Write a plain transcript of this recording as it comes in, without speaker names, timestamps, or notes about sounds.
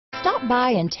Stop by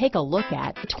and take a look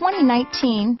at the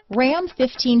 2019 Ram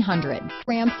 1500.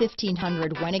 Ram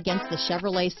 1500 went against the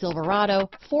Chevrolet Silverado,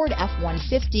 Ford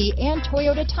F-150, and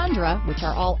Toyota Tundra, which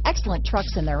are all excellent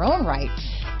trucks in their own right.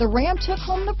 The Ram took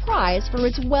home the prize for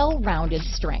its well-rounded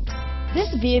strengths.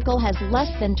 This vehicle has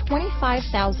less than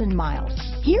 25,000 miles.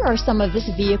 Here are some of this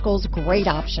vehicle's great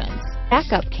options: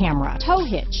 backup camera, tow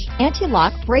hitch,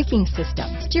 anti-lock braking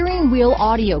system, steering wheel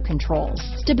audio controls,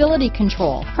 stability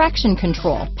control, traction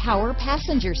control, power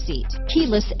passenger seat,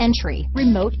 keyless entry,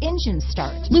 remote engine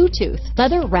start, Bluetooth,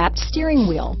 leather-wrapped steering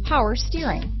wheel, power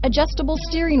steering, adjustable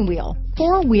steering wheel,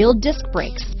 four-wheel disc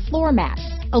brakes, floor mats,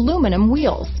 aluminum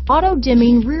wheels,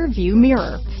 auto-dimming rear-view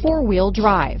mirror, four-wheel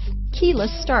drive,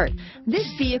 keyless start. This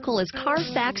vehicle is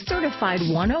Carfax certified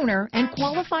one owner and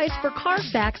qualifies for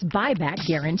Carfax buyback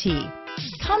guarantee.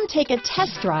 Come take a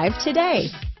test drive today.